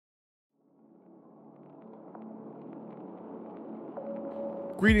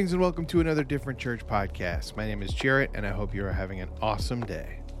Greetings and welcome to another Different Church podcast. My name is Jarrett, and I hope you are having an awesome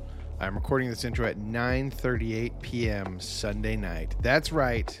day. I'm recording this intro at 9:38 p.m. Sunday night. That's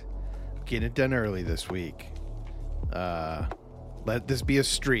right. Getting it done early this week. Let this be a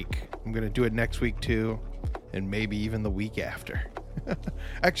streak. I'm going to do it next week too, and maybe even the week after.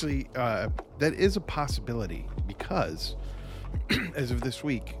 Actually, that is a possibility because as of this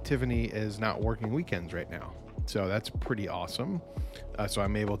week, Tiffany is not working weekends right now. So that's pretty awesome. So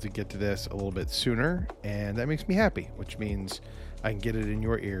I'm able to get to this a little bit sooner, and that makes me happy, which means I can get it in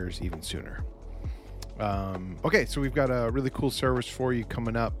your ears even sooner. Okay, so we've got a really cool service for you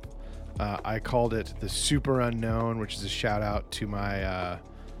coming up. I called it the Superunknown, which is a shout out to my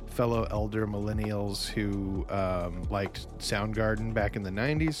fellow elder millennials who liked Soundgarden back in the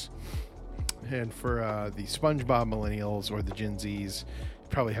 90s. And for the SpongeBob millennials or the Gen Zs,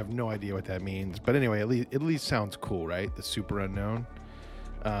 probably have no idea what that means, but anyway, at least sounds cool, right? The Superunknown.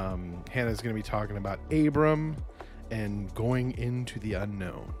 Hannah's going to be talking about Abram and going into the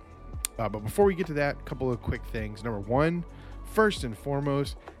unknown. But before we get to that, a couple of quick things. Number one, first and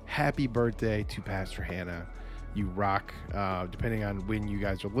foremost, happy birthday to Pastor Hannah. You rock. Depending on when you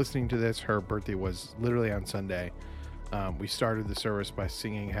guys are listening to this, her birthday was literally on Sunday. We started the service by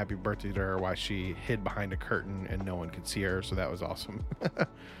singing happy birthday to her while she hid behind a curtain and no one could see her. So that was awesome.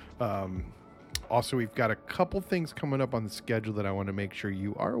 Also, we've got a couple things coming up on the schedule that I want to make sure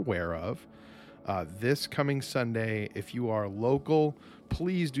you are aware of. This coming Sunday, if you are local,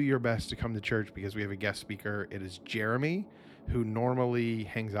 please do your best to come to church because we have a guest speaker. It is Jeremy, who normally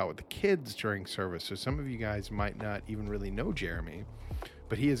hangs out with the kids during service. So some of you guys might not even really know Jeremy,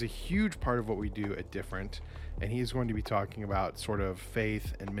 but he is a huge part of what we do at Different. And he's going to be talking about sort of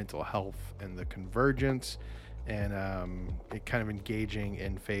faith and mental health and the convergence and it kind of engaging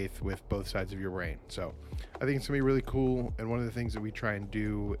in faith with both sides of your brain. So I think it's going to be really cool. And one of the things that we try and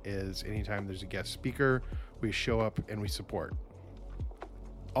do is anytime there's a guest speaker, we show up and we support.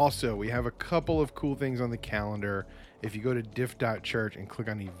 Also, we have a couple of cool things on the calendar. If you go to diff.church and click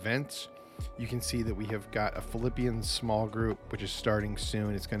on events, you can see that we have got a Philippians small group, which is starting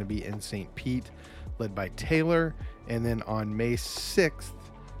soon. It's going to be in St. Pete, led by Taylor. And then on May 6th,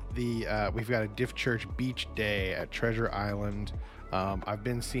 we've got a Diff Church Beach Day at Treasure Island. I've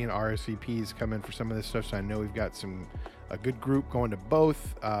been seeing RSVPs come in for some of this stuff, so I know we've got a good group going to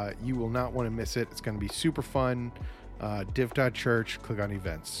both. You will not want to miss it. It's going to be super fun. Diff.church, click on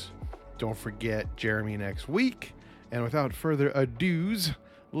events. Don't forget Jeremy next week. And without further ado's,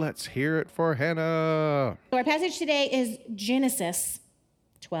 let's hear it for Hannah. So our passage today is Genesis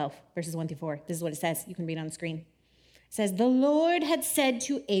 12, verses 1 through 4. This is what it says. You can read on the screen. It says, "The Lord had said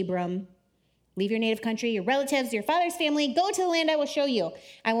to Abram, leave your native country, your relatives, your father's family, go to the land I will show you.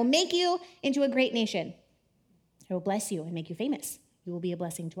 I will make you into a great nation. I will bless you and make you famous. You will be a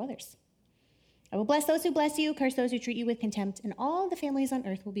blessing to others. I will bless those who bless you, curse those who treat you with contempt, and all the families on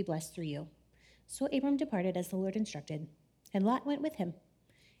earth will be blessed through you." So Abram departed as the Lord instructed, and Lot went with him.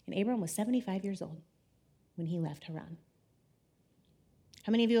 And Abram was 75 years old when he left Haran.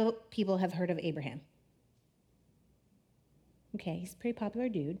 How many of you people have heard of Abraham? Okay, he's a pretty popular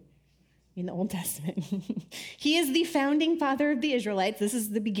dude in the Old Testament. He is the founding father of the Israelites. This is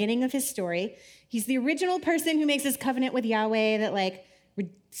the beginning of his story. He's the original person who makes this covenant with Yahweh that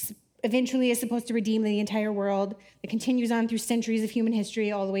eventually is supposed to redeem the entire world. That continues on through centuries of human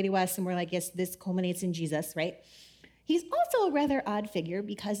history all the way to us. And we're like, yes, this culminates in Jesus, right? He's also a rather odd figure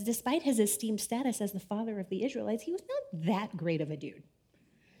because despite his esteemed status as the father of the Israelites, he was not that great of a dude.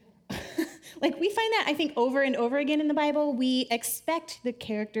 We find that, I think, over and over again in the Bible. We expect the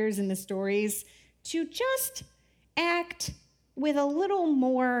characters in the stories to just act with a little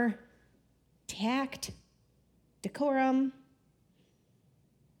more tact, decorum,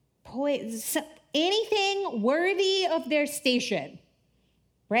 anything worthy of their station,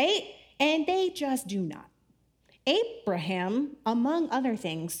 right? And they just do not. Abraham, among other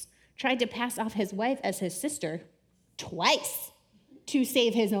things, tried to pass off his wife as his sister twice to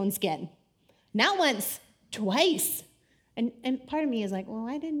save his own skin. Not once, twice. And part of me is like, well,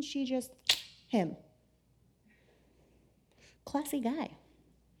 why didn't she just him? Classy guy.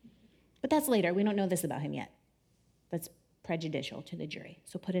 But that's later. We don't know this about him yet. That's prejudicial to the jury.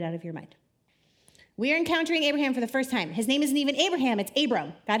 So put it out of your mind. We are encountering Abraham for the first time. His name isn't even Abraham, it's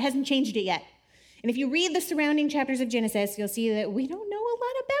Abram. God hasn't changed it yet. And if you read the surrounding chapters of Genesis, you'll see that we don't know a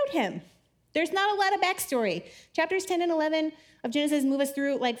lot about him. There's not a lot of backstory. Chapters 10 and 11 of Genesis move us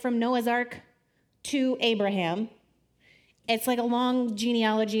through from Noah's Ark to Abraham. It's like a long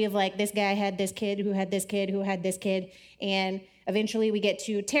genealogy of this guy had this kid, who had this kid, who had this kid. And eventually we get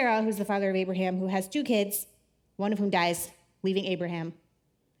to Terah, who's the father of Abraham, who has two kids, one of whom dies, leaving Abraham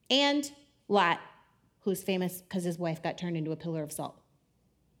and Lot, who's famous because his wife got turned into a pillar of salt.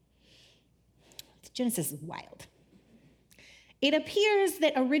 Genesis is wild. It appears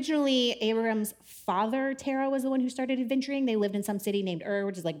that originally Abram's father, Terah, was the one who started adventuring. They lived in some city named Ur,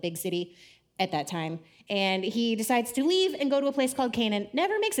 which is like big city at that time. And he decides to leave and go to a place called Canaan,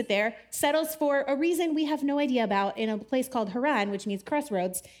 never makes it there, settles for a reason we have no idea about in a place called Haran, which means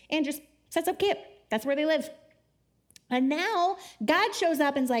crossroads, and just sets up camp. That's where they live. And now God shows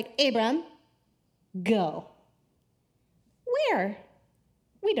up and's like, Abram, go. Where?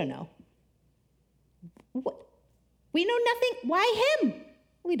 We don't know. What? We know nothing. Why him?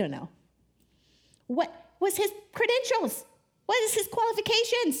 We don't know. What was his credentials? What is his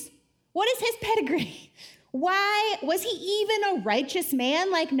qualifications? What is his pedigree? Why was he even a righteous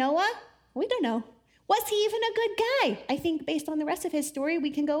man like Noah? We don't know. Was he even a good guy? I think based on the rest of his story, we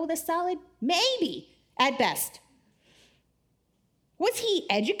can go with a solid maybe at best. Was he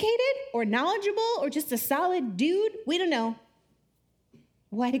educated or knowledgeable or just a solid dude? We don't know.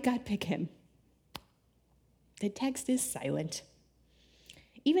 Why did God pick him? The text is silent.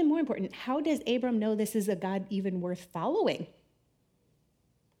 Even more important, how does Abram know this is a God even worth following?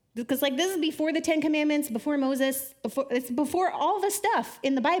 Because this is before the 10 Commandments, before Moses, it's before all the stuff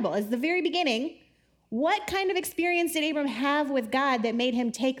in the Bible. It's the very beginning. What kind of experience did Abram have with God that made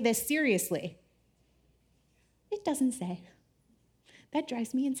him take this seriously? It doesn't say. That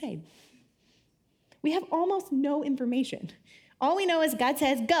drives me insane. We have almost no information. All we know is God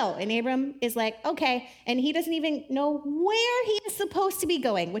says, go. And Abram is like, okay. And he doesn't even know where he is supposed to be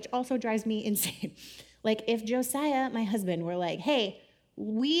going, which also drives me insane. If Josiah, my husband, were like, hey,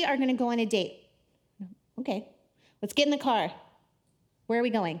 we are going to go on a date. Okay, let's get in the car. Where are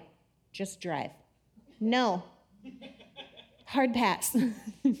we going? Just drive. No. Hard pass.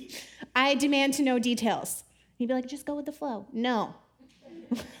 I demand to know details. He'd be like, just go with the flow. No.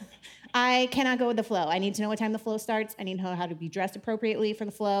 I cannot go with the flow. I need to know what time the flow starts. I need to know how to be dressed appropriately for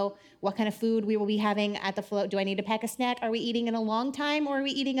the flow, what kind of food we will be having at the flow. Do I need to pack a snack? Are we eating in a long time or are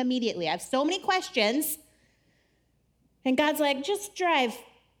we eating immediately? I have so many questions. And God's like, just drive.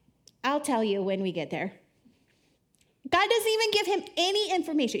 I'll tell you when we get there. God doesn't even give him any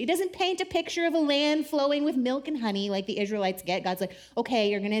information. He doesn't paint a picture of a land flowing with milk and honey like the Israelites get. God's like, okay,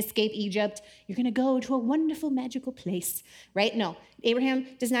 you're going to escape Egypt. You're going to go to a wonderful, magical place, right? No, Abraham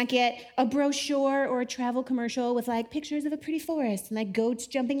does not get a brochure or a travel commercial with pictures of a pretty forest and goats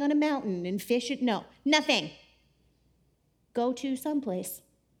jumping on a mountain and fish. No, nothing. Go to someplace.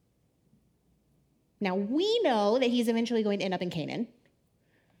 Now, we know that he's eventually going to end up in Canaan.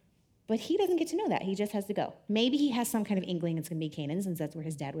 But he doesn't get to know that. He just has to go. Maybe he has some kind of inkling it's going to be Canaan since that's where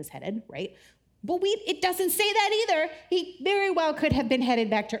his dad was headed, right? But it doesn't say that either. He very well could have been headed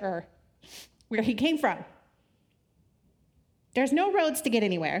back to Ur, where he came from. There's no roads to get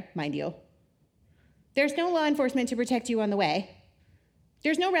anywhere, mind you. There's no law enforcement to protect you on the way.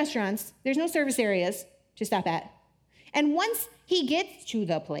 There's no restaurants. There's no service areas to stop at. And once he gets to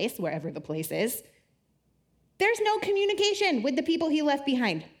the place, wherever the place is, there's no communication with the people he left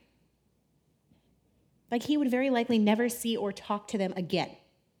behind. He would very likely never see or talk to them again.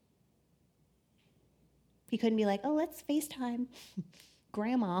 He couldn't be like, oh, let's FaceTime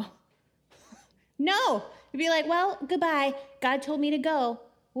Grandma. No. He'd be like, well, goodbye. God told me to go.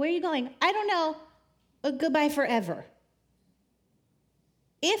 Where are you going? I don't know. Goodbye forever.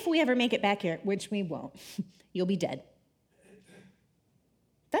 If we ever make it back here, which we won't, you'll be dead.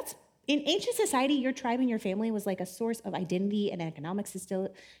 That's in ancient society, your tribe and your family was a source of identity and economic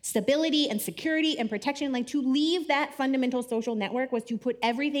stability and security and protection. To leave that fundamental social network was to put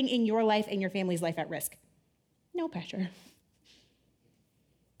everything in your life and your family's life at risk. No pressure.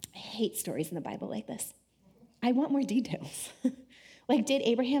 I hate stories in the Bible like this. I want more details. Did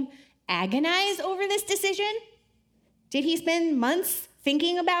Abraham agonize over this decision? Did he spend months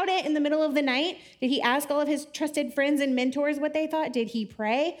thinking about it in the middle of the night? Did he ask all of his trusted friends and mentors what they thought? Did he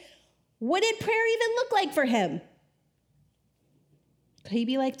pray? What did prayer even look like for him? Could he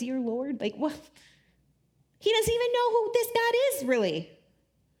be like, dear Lord? What? He doesn't even know who this God is, really.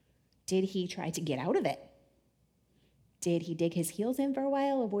 Did he try to get out of it? Did he dig his heels in for a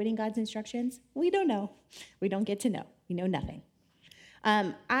while, avoiding God's instructions? We don't know. We don't get to know. We know nothing.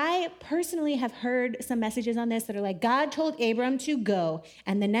 I personally have heard some messages on this that are God told Abram to go,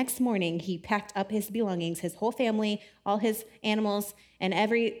 and the next morning he packed up his belongings, his whole family, all his animals, and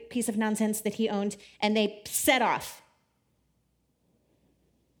every piece of nonsense that he owned, and they set off.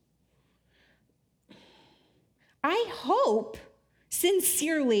 I hope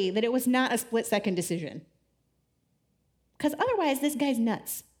sincerely that it was not a split-second decision. Because otherwise, this guy's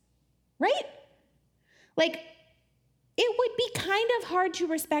nuts, right? It would be kind of hard to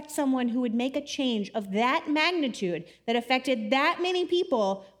respect someone who would make a change of that magnitude that affected that many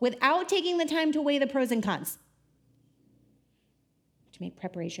people without taking the time to weigh the pros and cons. To make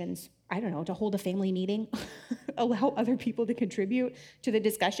preparations, I don't know, to hold a family meeting, allow other people to contribute to the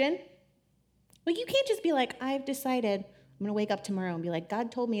discussion. But you can't just be like, I've decided I'm going to wake up tomorrow and be like,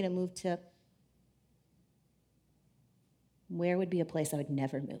 God told me to move to... Where would be a place I would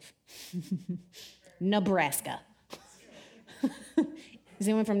never move? Nebraska. Is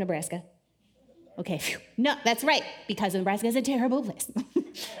anyone from Nebraska? Okay, phew. No, that's right, because Nebraska is a terrible place.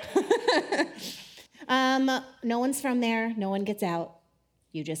 No one's from there. No one gets out.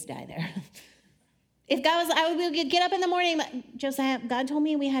 You just die there. If God was, I would get up in the morning, Josiah, God told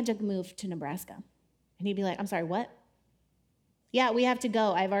me we had to move to Nebraska. And he'd be like, I'm sorry, what? Yeah, we have to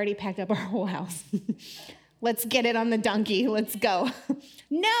go. I've already packed up our whole house. Let's get it on the donkey. Let's go.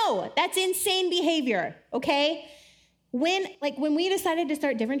 No, that's insane behavior, okay? When we decided to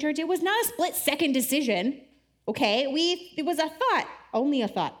start Different Church, it was not a split-second decision, okay? It was a thought, only a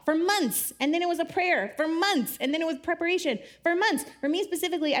thought, for months. And then it was a prayer for months. And then it was preparation for months. For me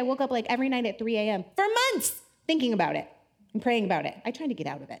specifically, I woke up like every night at 3 a.m. for months thinking about it and praying about it. I tried to get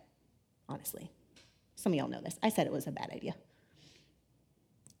out of it, honestly. Some of y'all know this. I said it was a bad idea.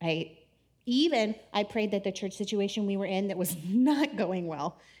 I prayed that the church situation we were in that was not going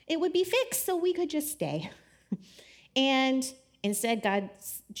well, it would be fixed so we could just stay. And instead, God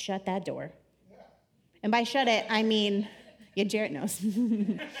shut that door. And by shut it, I mean, yeah, Jarrett knows.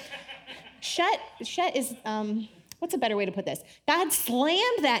 Shut is, what's a better way to put this? God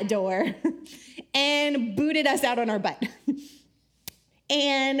slammed that door and booted us out on our butt.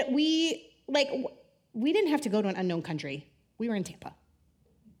 And we didn't have to go to an unknown country. We were in Tampa.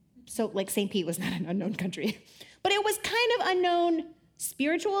 So, St. Pete was not an unknown country. But it was kind of unknown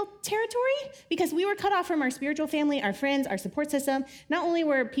spiritual territory because we were cut off from our spiritual family, our friends, our support system. Not only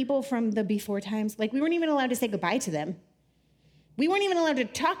were people from the before times, we weren't even allowed to say goodbye to them. We weren't even allowed to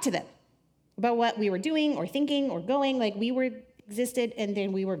talk to them about what we were doing or thinking or going. We existed and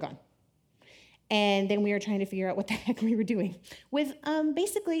then we were gone. And then we were trying to figure out what the heck we were doing with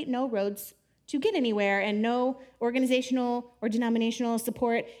basically no roads to get anywhere and no organizational or denominational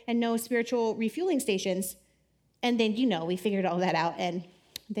support and no spiritual refueling stations. And then, we figured all that out. And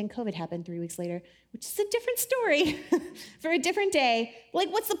then COVID happened 3 weeks later, which is a different story for a different day.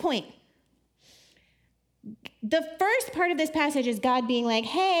 What's the point? The first part of this passage is God being like,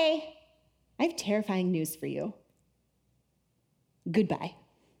 hey, I have terrifying news for you. Goodbye.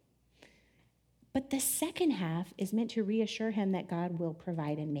 But the second half is meant to reassure him that God will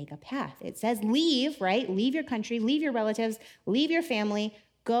provide and make a path. It says leave, right? Leave your country, leave your relatives, leave your family,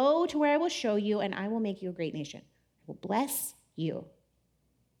 go to where I will show you, and I will make you a great nation. I will bless you.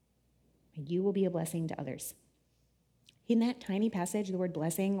 And you will be a blessing to others. In that tiny passage, the word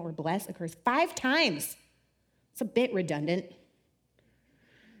blessing or bless occurs 5 times. It's a bit redundant.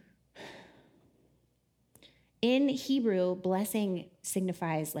 In Hebrew, blessing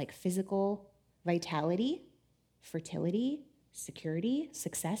signifies physical vitality, fertility, security,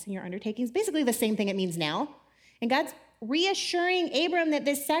 success in your undertakings. Basically the same thing it means now. And God's reassuring Abram that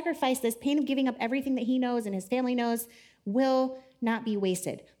this sacrifice, this pain of giving up everything that he knows and his family knows, will not be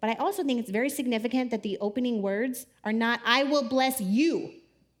wasted. But I also think it's very significant that the opening words are not, I will bless you.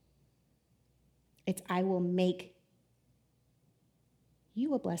 It's, I will make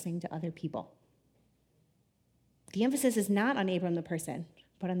you a blessing to other people. The emphasis is not on Abram the person,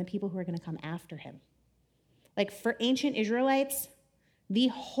 but on the people who are going to come after him. For ancient Israelites, the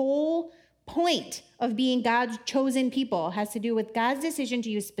whole point of being God's chosen people has to do with God's decision to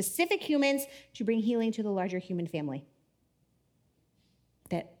use specific humans to bring healing to the larger human family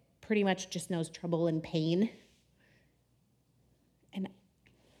that pretty much just knows trouble and pain. And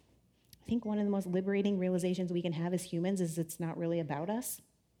I think one of the most liberating realizations we can have as humans is it's not really about us.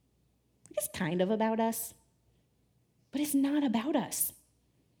 It's kind of about us, but it's not about us.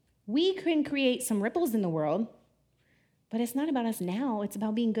 We can create some ripples in the world, but it's not about us now. It's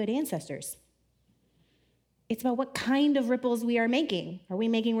about being good ancestors. It's about what kind of ripples we are making. Are we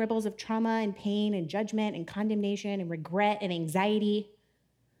making ripples of trauma and pain and judgment and condemnation and regret and anxiety?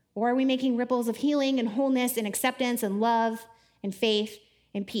 Or are we making ripples of healing and wholeness and acceptance and love and faith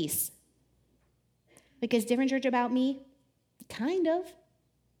and peace? Is Different Church about me? Kind of.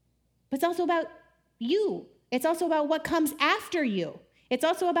 But it's also about you. It's also about what comes after you. It's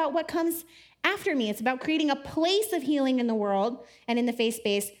also about what comes after me. It's about creating a place of healing in the world and in the faith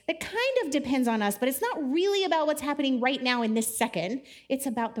space that kind of depends on us, but it's not really about what's happening right now in this second. It's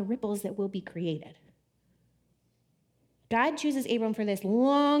about the ripples that will be created. God chooses Abram for this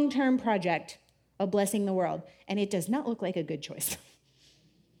long-term project of blessing the world, and it does not look like a good choice.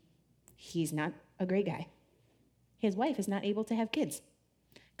 He's not a great guy. His wife is not able to have kids.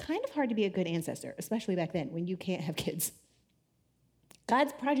 Kind of hard to be a good ancestor, especially back then when you can't have kids.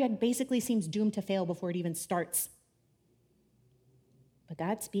 God's project basically seems doomed to fail before it even starts. But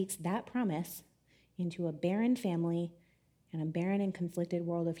God speaks that promise into a barren family and a barren and conflicted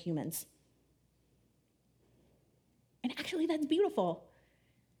world of humans. And actually, that's beautiful.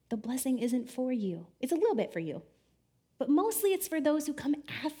 The blessing isn't for you. It's a little bit for you. But mostly it's for those who come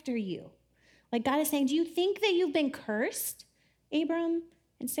after you. Like God is saying, do you think that you've been cursed, Abram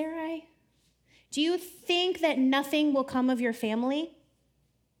and Sarai? Do you think that nothing will come of your family?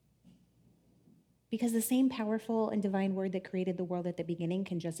 Because the same powerful and divine word that created the world at the beginning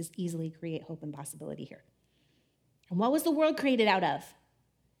can just as easily create hope and possibility here. And what was the world created out of?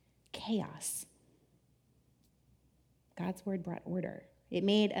 Chaos. God's word brought order. It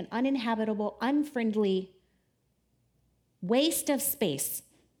made an uninhabitable, unfriendly waste of space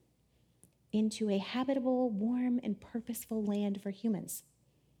into a habitable, warm, and purposeful land for humans.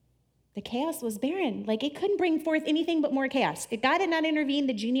 The chaos was barren. Like, it couldn't bring forth anything but more chaos. If God had not intervened,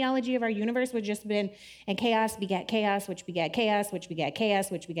 the genealogy of our universe would just have been, and chaos begat chaos, which begat chaos, which begat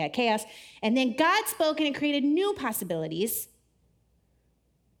chaos, which begat chaos. And then God spoke and it created new possibilities.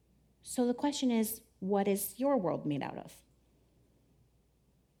 So the question is, what is your world made out of?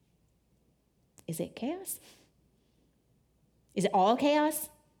 Is it chaos? Is it all chaos?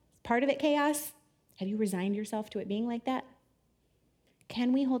 Part of it chaos? Have you resigned yourself to it being like that?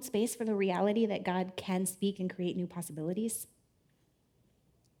 Can we hold space for the reality that God can speak and create new possibilities?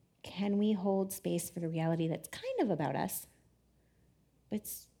 Can we hold space for the reality that's kind of about us, but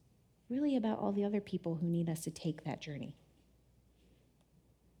it's really about all the other people who need us to take that journey?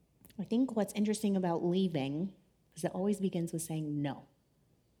 I think what's interesting about leaving is it always begins with saying no.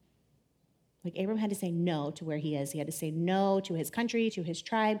 Like Abram had to say no to where he is. He had to say no to his country, to his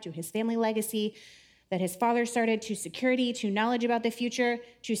tribe, to his family legacy that his father started, to security, to knowledge about the future,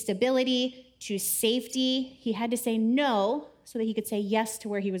 to stability, to safety. He had to say no so that he could say yes to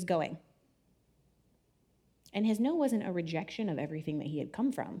where he was going. And his no wasn't a rejection of everything that he had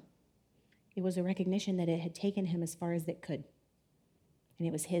come from. It was a recognition that it had taken him as far as it could. And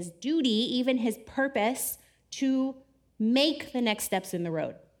it was his duty, even his purpose, to make the next steps in the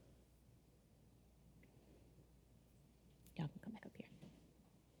road. Y'all can come back up here.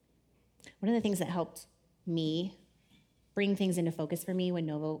 One of the things that helped me bring things into focus for me when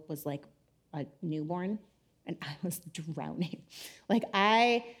Nova was like a newborn, and I was drowning. Like,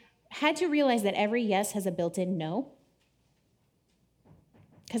 I had to realize that every yes has a built-in no.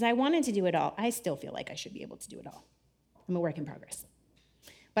 Because I wanted to do it all. I still feel like I should be able to do it all. I'm a work in progress.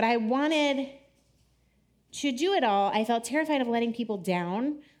 But I wanted to do it all. I felt terrified of letting people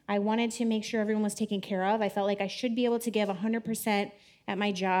down. I wanted to make sure everyone was taken care of. I felt like I should be able to give 100% at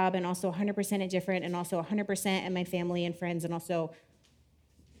my job, and also 100% at different, and also 100% at my family and friends, and also,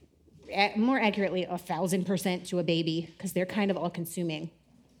 more accurately, 1,000% to a baby, because they're kind of all-consuming.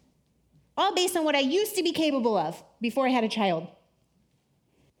 All based on what I used to be capable of before I had a child.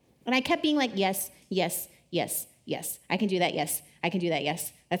 And I kept being like, yes, yes, yes, yes. I can do that, yes. I can do that,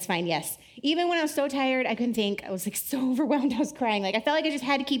 yes. That's fine, yes. Even when I was so tired, I couldn't think. I was like so overwhelmed, I was crying. Like, I felt like I just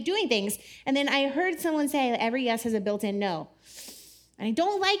had to keep doing things. And then I heard someone say, every yes has a built-in no. And I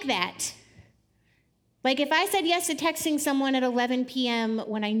don't like that. Like, if I said yes to texting someone at 11 p.m.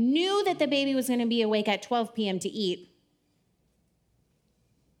 when I knew that the baby was going to be awake at 12 p.m. to eat,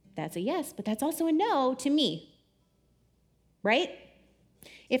 that's a yes, but that's also a no to me, right?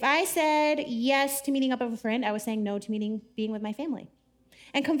 If I said yes to meeting up with a friend, I was saying no to being with my family.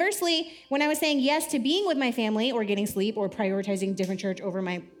 And conversely, when I was saying yes to being with my family or getting sleep or prioritizing different church over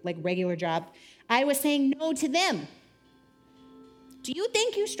my regular job, I was saying no to them. Do you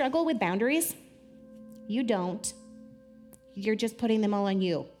think you struggle with boundaries? You don't. You're just putting them all on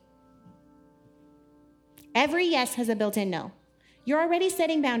you. Every yes has a built-in no. You're already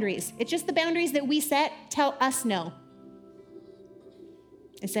setting boundaries. It's just the boundaries that we set tell us no,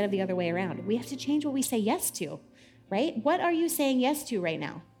 instead of the other way around. We have to change what we say yes to, right? What are you saying yes to right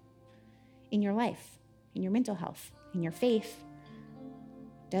now in your life, in your mental health, in your faith?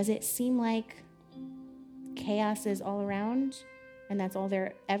 Does it seem like chaos is all around and that's all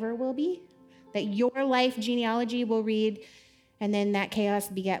there ever will be? That your life genealogy will read, and then that chaos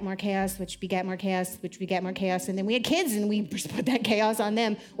begat more chaos, which begat more chaos, which begat more chaos, and then we had kids and we just put that chaos on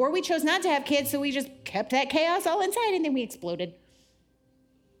them. Or we chose not to have kids, so we just kept that chaos all inside and then we exploded.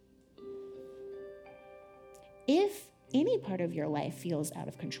 If any part of your life feels out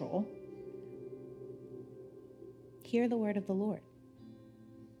of control, hear the word of the Lord.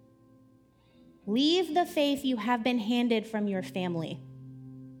 Leave the faith you have been handed from your family,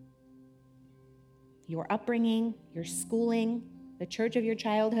 your upbringing, your schooling, the church of your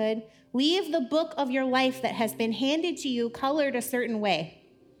childhood. Leave the book of your life that has been handed to you colored a certain way.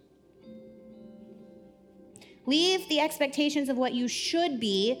 Leave the expectations of what you should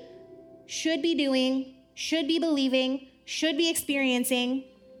be doing, should be believing, should be experiencing,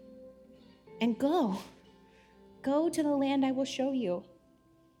 and go. Go to the land I will show you.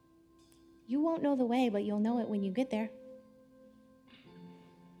 You won't know the way, but you'll know it when you get there.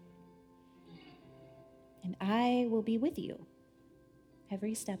 And I will be with you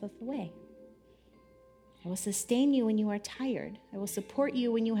every step of the way. I will sustain you when you are tired. I will support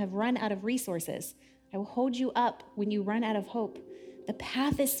you when you have run out of resources. I will hold you up when you run out of hope. The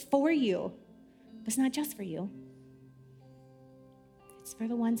path is for you, but it's not just for you. It's for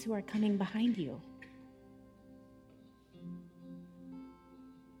the ones who are coming behind you.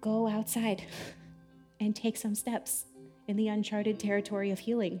 Go outside and take some steps in the uncharted territory of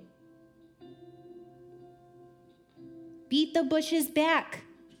healing. Beat the bushes back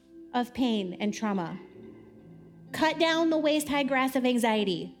of pain and trauma. Cut down the waist-high grass of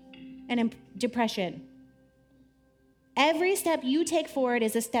anxiety and depression. Every step you take forward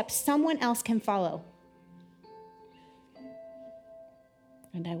is a step someone else can follow.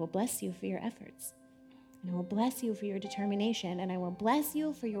 And I will bless you for your efforts. And I will bless you for your determination. And I will bless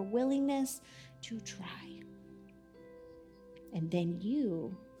you for your willingness to try. And then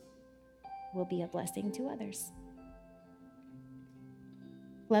you will be a blessing to others.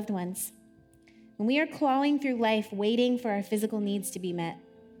 Loved ones, when we are clawing through life waiting for our physical needs to be met,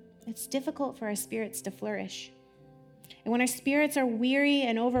 it's difficult for our spirits to flourish. And when our spirits are weary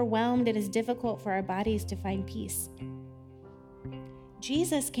and overwhelmed, it is difficult for our bodies to find peace.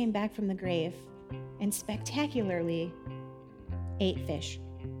 Jesus came back from the grave and spectacularly ate fish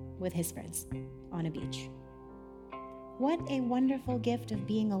with his friends on a beach. What a wonderful gift of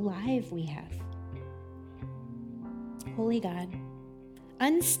being alive we have. Holy God,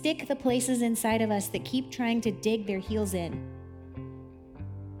 unstick the places inside of us that keep trying to dig their heels in.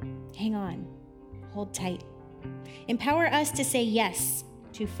 Hang on, hold tight. Empower us to say yes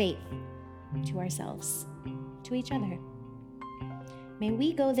to faith, to ourselves, to each other. May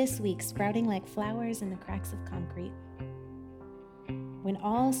we go this week sprouting like flowers in the cracks of concrete. When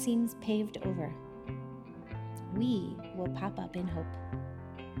all seems paved over, we will pop up in hope.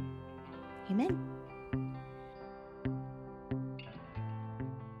 Amen.